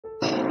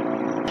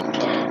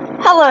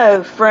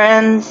Hello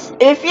friends,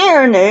 if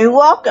you're new,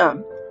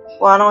 welcome.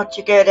 Why don't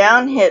you go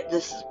down, hit the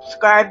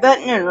subscribe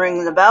button and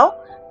ring the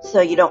bell so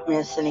you don't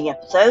miss any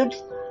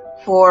episodes.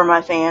 For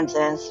my fans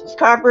and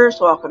subscribers,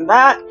 welcome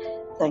back.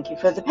 Thank you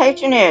for the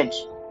patronage.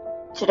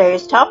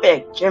 Today's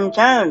topic, Jim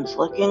Jones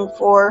looking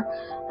for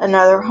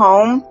another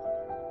home.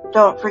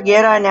 Don't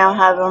forget I now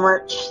have a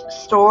merch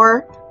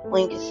store.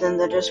 Link is in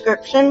the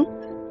description.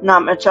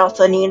 Not much else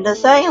I need to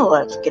say.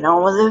 Let's get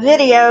on with the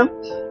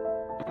video.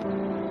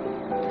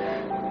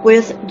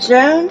 With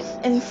Jones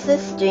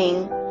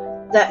insisting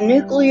that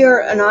nuclear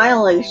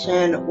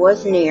annihilation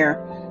was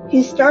near,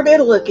 he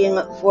started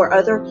looking for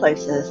other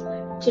places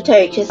to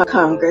take his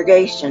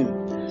congregation.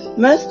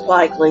 Most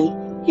likely,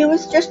 he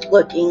was just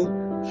looking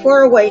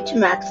for a way to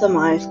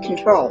maximize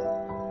control.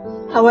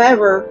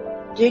 However,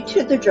 due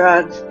to the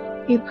drugs,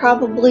 he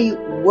probably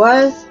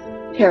was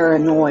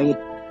paranoid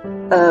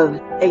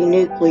of a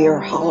nuclear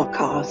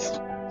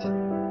holocaust.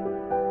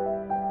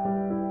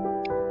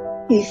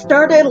 He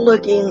started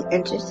looking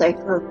into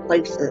safer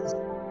places.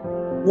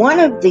 One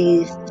of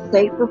these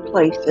safer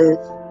places,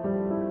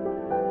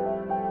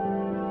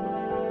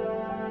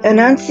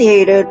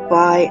 enunciated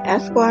by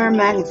Esquire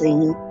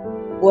magazine,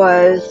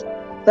 was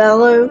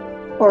Belo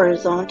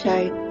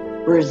Horizonte,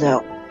 Brazil.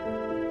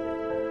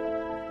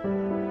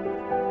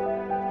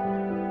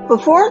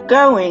 Before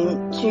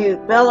going to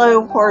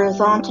Belo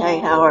Horizonte,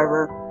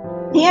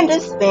 however, he and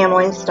his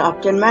family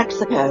stopped in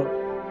Mexico.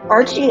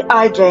 Archie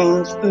I.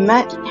 James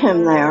met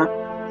him there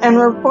and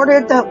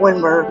reported that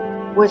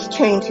Winberg was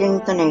changing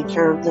the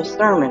nature of the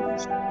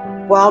sermons.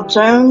 While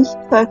Jones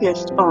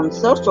focused on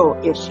social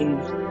issues,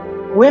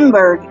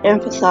 Winberg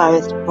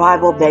emphasized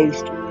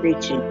Bible-based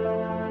preaching.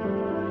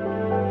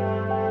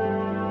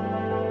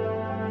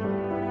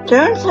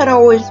 Jones had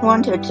always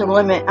wanted to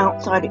limit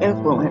outside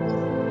influence,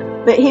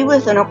 but he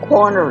was in a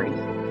quandary.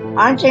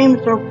 I. James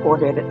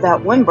reported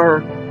that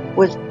Winberg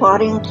was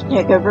plotting to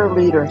take over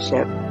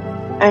leadership,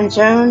 and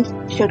Jones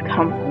should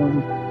come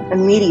home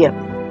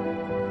immediately.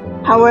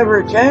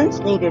 However, Jones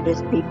needed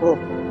his people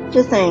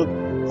to think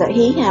that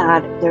he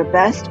had their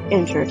best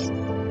interests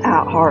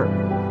at heart.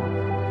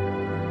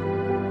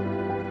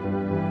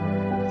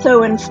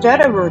 So instead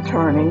of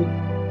returning,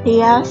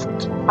 he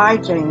asked I.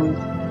 James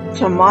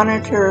to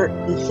monitor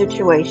the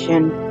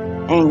situation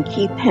and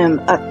keep him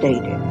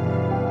updated.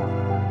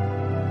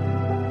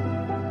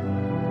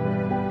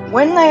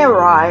 When they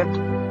arrived,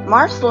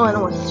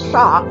 Marcelin was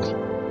shocked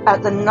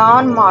at the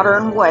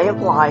non-modern way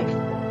of life,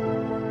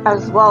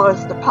 as well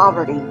as the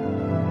poverty.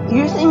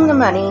 Using the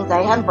money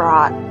they had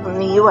brought from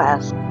the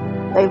U.S.,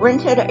 they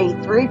rented a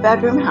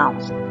 3-bedroom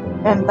house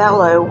in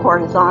Belo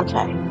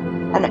Horizonte,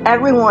 and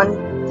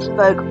everyone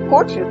spoke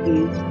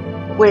Portuguese,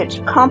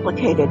 which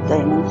complicated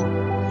things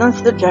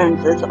since the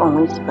Joneses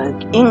only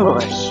spoke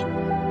English.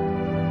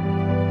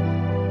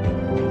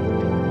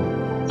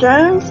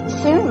 Jones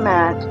soon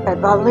met a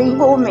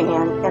bilingual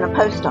man in a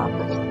post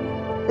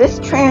office. This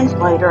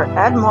translator,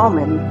 Ed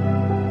Malman,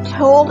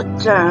 told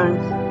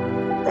Jones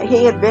that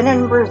he had been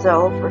in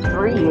Brazil for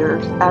 3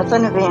 years as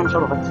an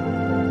evangelist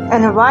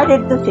and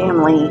invited the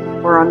family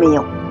for a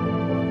meal.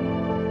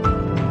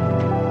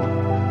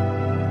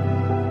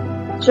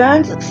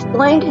 Jones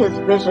explained his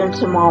vision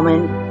to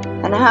Malman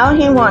and how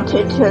he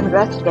wanted to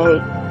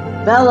investigate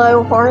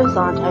Belo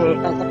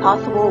Horizonte as a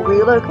possible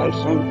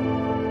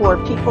relocation for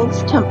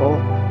People's Temple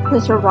to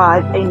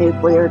survive a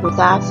nuclear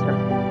disaster.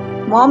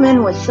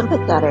 Malman was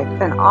sympathetic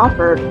and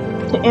offered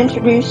to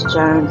introduce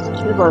Jones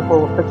to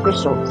local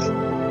officials.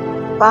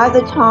 By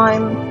the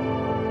time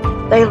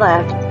they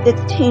left,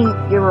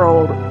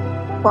 16-year-old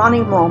Bonnie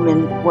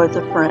Malman was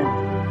a friend.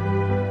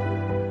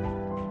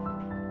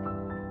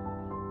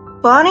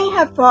 Bonnie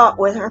had fought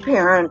with her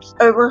parents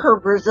over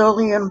her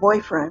Brazilian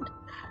boyfriend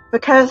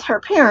because her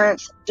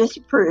parents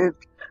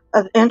disapproved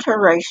of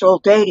interracial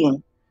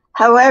dating.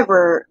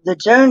 However, the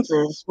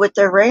Joneses, with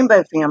their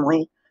rainbow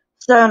family,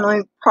 saw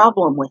no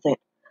problem with it.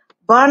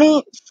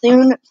 Bonnie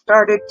soon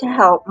started to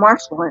help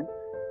Marcelin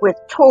with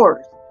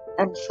tours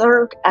and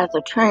served as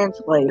a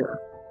translator.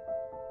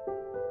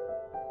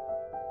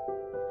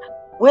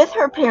 With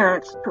her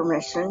parents'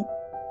 permission,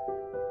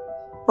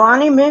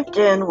 Bonnie moved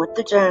in with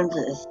the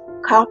Joneses,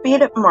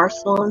 copied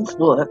Marcelin's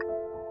look,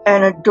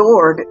 and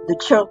adored the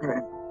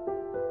children.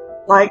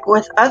 Like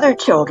with other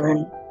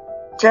children,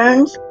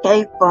 Jones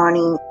gave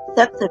Bonnie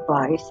sex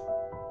advice,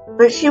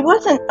 but she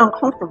wasn't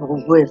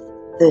uncomfortable with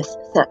this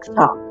sex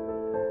talk.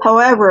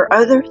 However,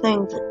 other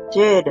things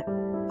did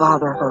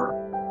bother her.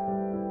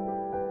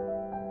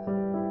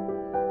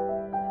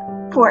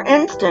 For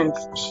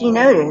instance, she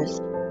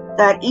noticed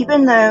that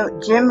even though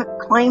Jim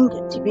claimed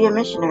to be a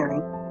missionary,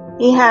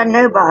 he had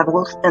no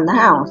Bibles in the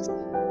house.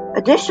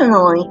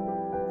 Additionally,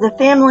 the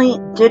family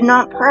did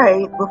not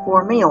pray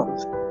before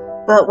meals,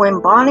 but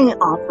when Bonnie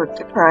offered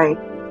to pray,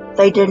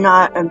 they did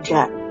not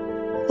object.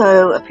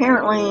 So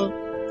apparently,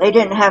 they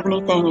didn't have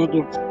anything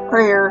against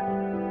prayer,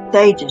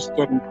 they just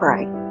didn't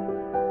pray.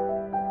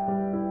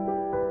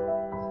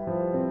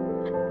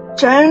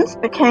 Jones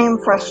became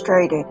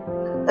frustrated.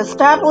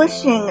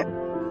 Establishing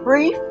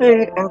free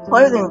food and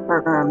clothing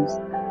programs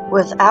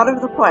was out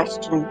of the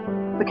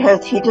question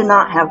because he did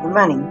not have the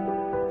money.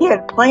 He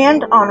had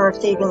planned on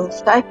receiving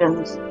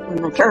stipends from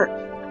the church,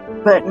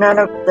 but none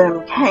of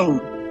them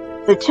came.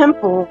 The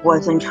temple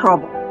was in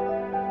trouble.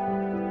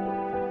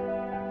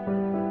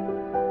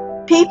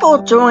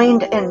 People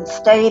joined and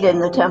stayed in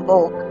the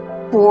temple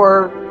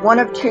for one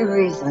of two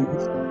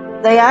reasons.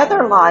 They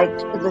either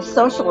liked the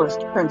socialist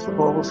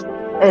principles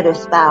it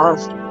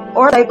espoused,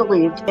 or they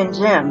believed in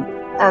Jim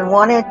and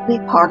wanted to be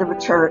part of a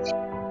church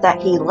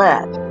that he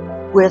led.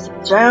 With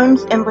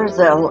Jones in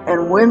Brazil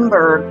and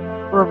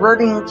Wittenberg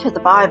reverting to the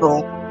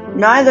Bible,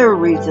 neither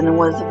reason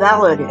was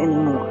valid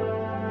anymore.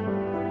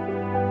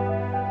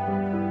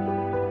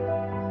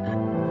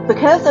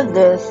 Because of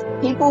this,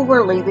 people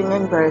were leaving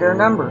in greater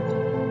numbers,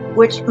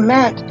 which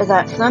meant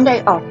that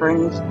Sunday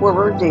offerings were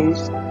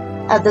reduced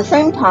at the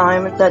same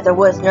time that there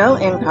was no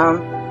income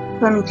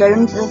from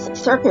Jones's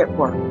circuit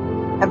work,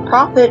 and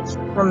profits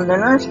from the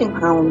nursing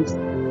homes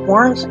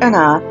weren't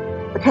enough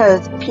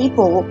because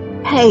people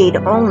paid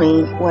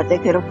only what they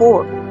could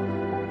afford.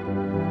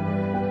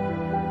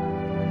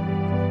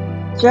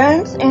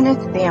 Jones and his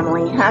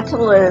family had to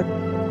live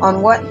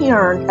on what he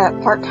earned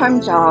at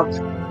part-time jobs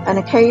and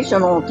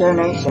occasional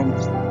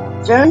donations.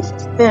 Jones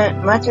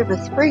spent much of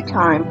his free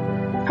time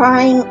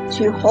trying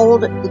to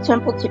hold the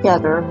temple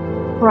together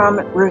from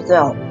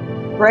Brazil,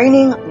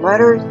 raining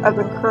letters of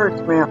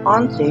encouragement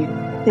onto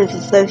his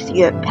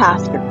associate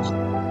pastors,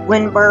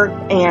 Wittenberg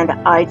and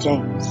I.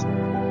 James.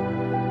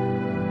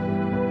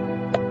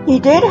 He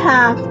did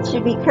have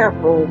to be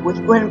careful with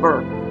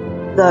Wittenberg,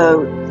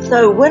 though,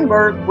 so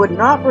Wittenberg would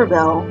not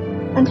rebel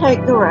and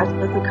take the rest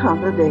of the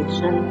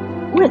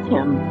congregation with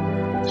him.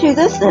 To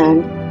this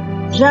end,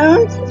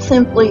 Jones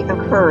simply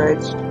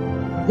encouraged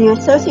the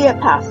associate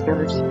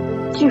pastors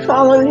to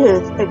follow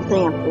his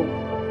example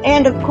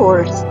and, of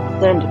course,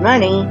 send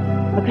money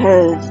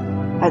because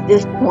at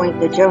this point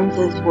the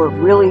Joneses were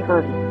really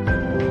hurting.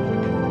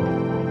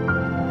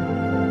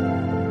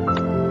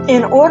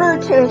 In order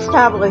to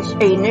establish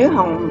a new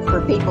home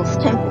for People's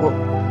Temple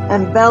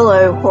in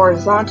Belo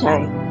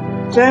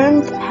Horizonte,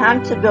 Jones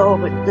had to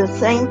build the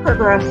same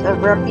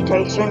progressive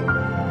reputation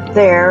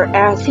there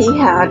as he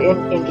had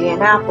in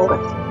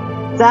Indianapolis.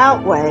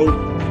 That way,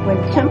 when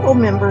temple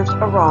members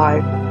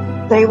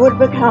arrived, they would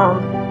become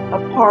a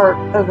part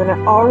of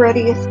an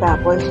already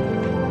established,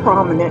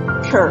 prominent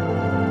church.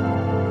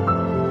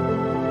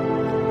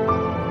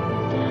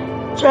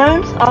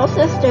 Jones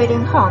also stayed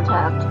in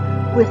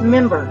contact with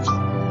members,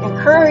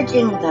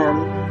 encouraging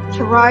them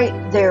to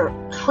write their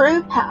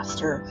true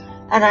pastor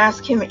and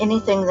ask him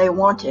anything they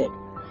wanted.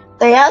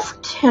 They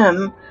asked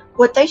him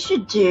what they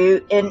should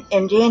do in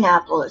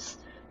Indianapolis,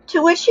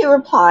 to which he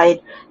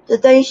replied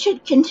that they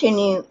should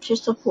continue to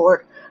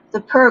support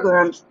the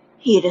programs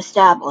he had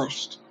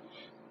established.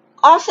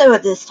 Also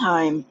at this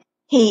time,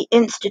 he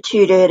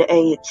instituted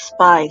a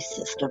spy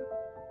system.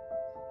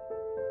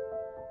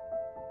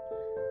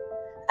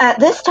 At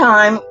this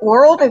time,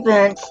 world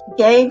events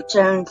gave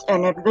Jones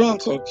an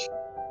advantage.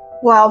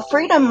 While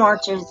freedom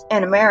marches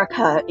in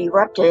America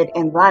erupted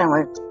in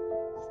violence,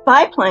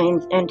 spy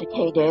planes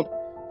indicated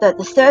that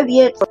the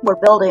Soviets were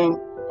building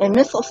a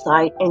missile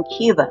site in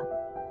Cuba.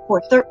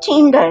 For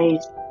 13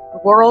 days, the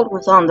world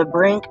was on the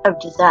brink of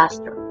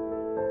disaster.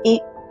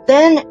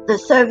 Then the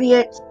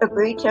Soviets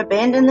agreed to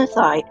abandon the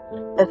site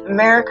if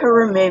America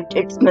removed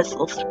its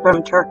missiles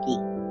from Turkey.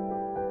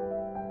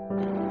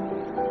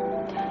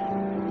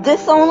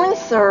 This only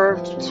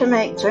served to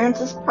make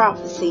Jones's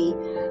prophecy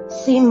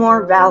seem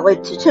more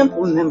valid to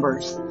temple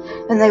members,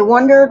 and they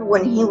wondered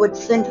when he would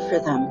send for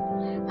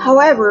them.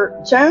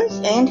 However, Jones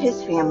and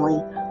his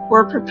family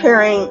were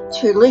preparing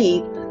to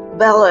leave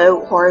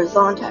Belo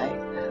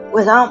Horizonte.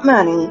 Without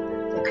money,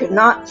 they could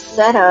not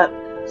set up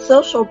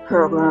social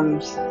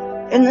programs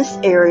in this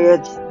area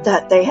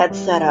that they had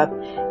set up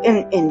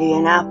in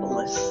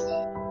Indianapolis.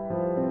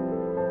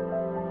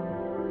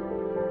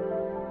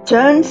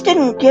 Jones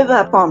didn't give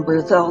up on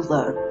Brazil,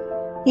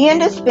 though. He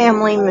and his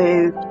family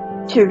moved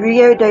to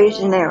Rio de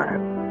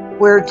Janeiro,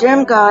 where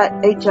Jim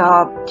got a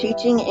job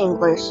teaching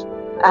English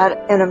at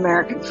an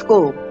American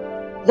school.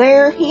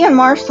 There, he and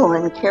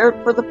Marceline cared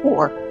for the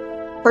poor,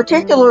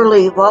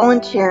 particularly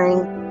volunteering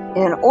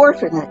in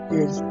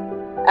orphanages.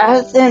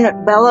 As in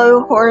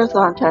Belo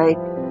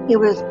Horizonte, he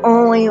was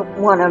only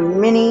one of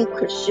many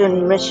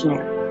Christian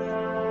missionaries.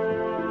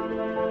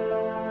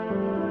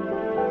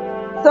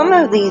 Some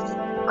of these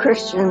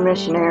Christian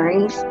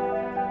missionaries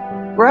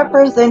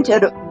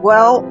represented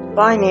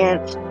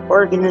well-financed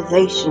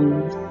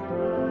organizations.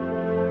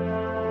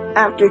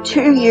 After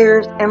 2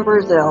 years in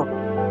Brazil,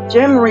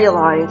 Jim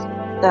realized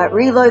that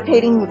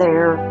relocating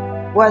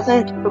there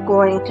wasn't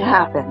going to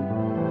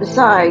happen.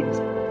 Besides,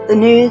 the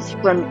news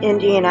from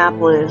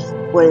Indianapolis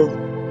was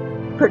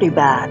pretty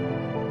bad.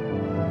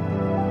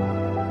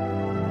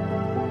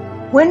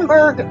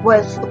 Wittenberg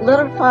was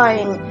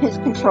solidifying his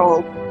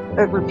control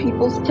over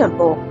People's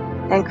Temple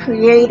and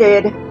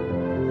created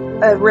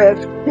a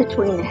rift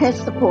between his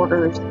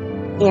supporters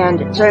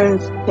and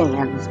Jones'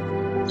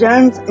 fans.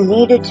 Jones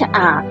needed to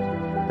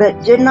act,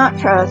 but did not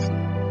trust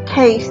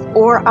Case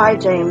or I.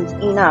 James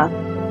enough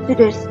to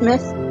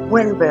dismiss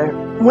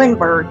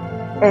Winberg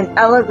and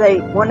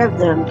elevate one of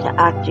them to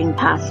acting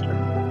pastor.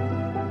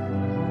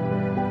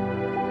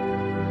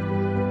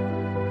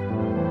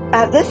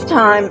 At this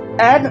time,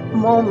 Ed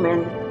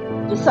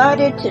Molman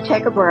decided to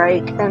take a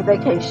break and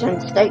vacation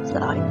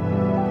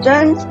stateside.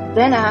 Jones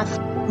then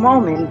asked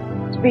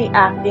Molman to be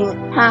acting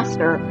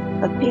pastor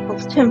of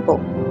People's Temple,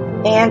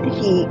 and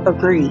he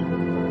agreed.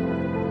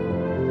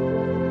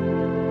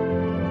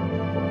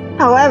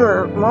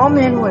 However,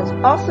 Molman was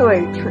also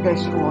a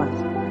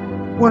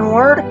traditionalist. When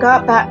word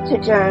got back to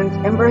Jones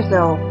in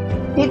Brazil,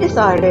 he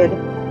decided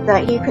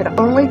that he could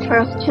only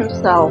trust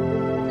himself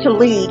to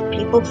lead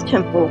People's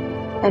Temple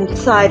and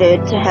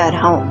decided to head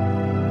home.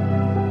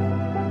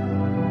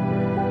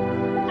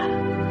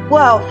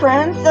 Well,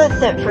 friends,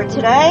 that's it for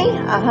today.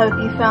 I hope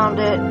you found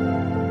it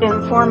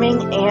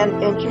informing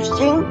and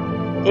interesting.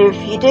 If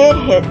you did,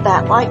 hit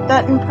that like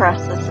button,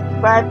 press the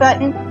subscribe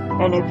button,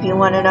 and if you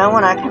want to know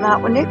when I come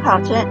out with new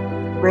content,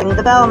 ring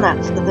the bell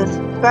next to the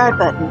subscribe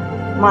button.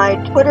 My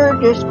Twitter,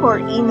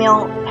 Discord,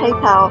 email,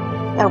 PayPal,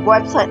 and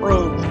website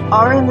links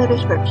are in the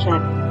description,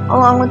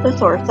 along with the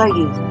source I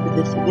used for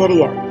this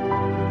video.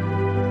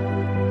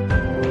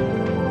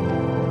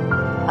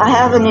 I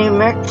have a new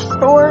merch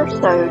store,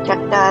 so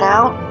check that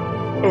out.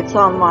 It's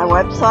on my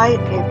website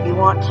if you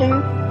want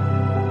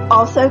to.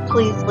 Also,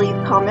 please leave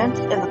comments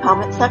in the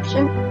comment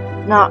section.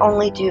 Not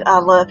only do I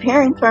love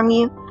hearing from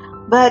you,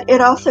 but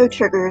it also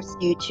triggers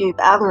YouTube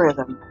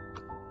algorithm.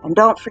 And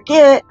don't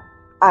forget,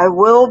 I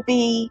will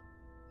be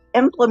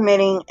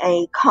implementing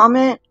a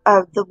comment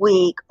of the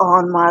week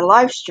on my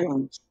live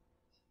streams.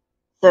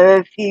 So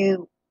if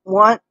you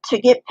want to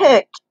get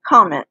picked,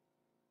 comment.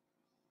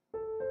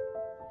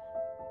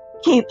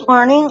 Keep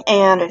learning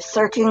and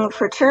searching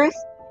for truth.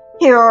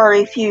 Here are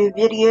a few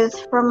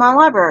videos from my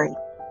library.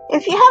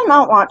 If you have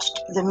not watched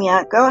them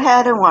yet, go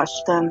ahead and watch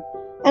them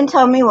and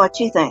tell me what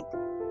you think.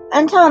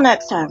 Until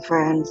next time,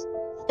 friends,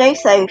 stay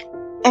safe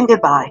and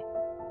goodbye.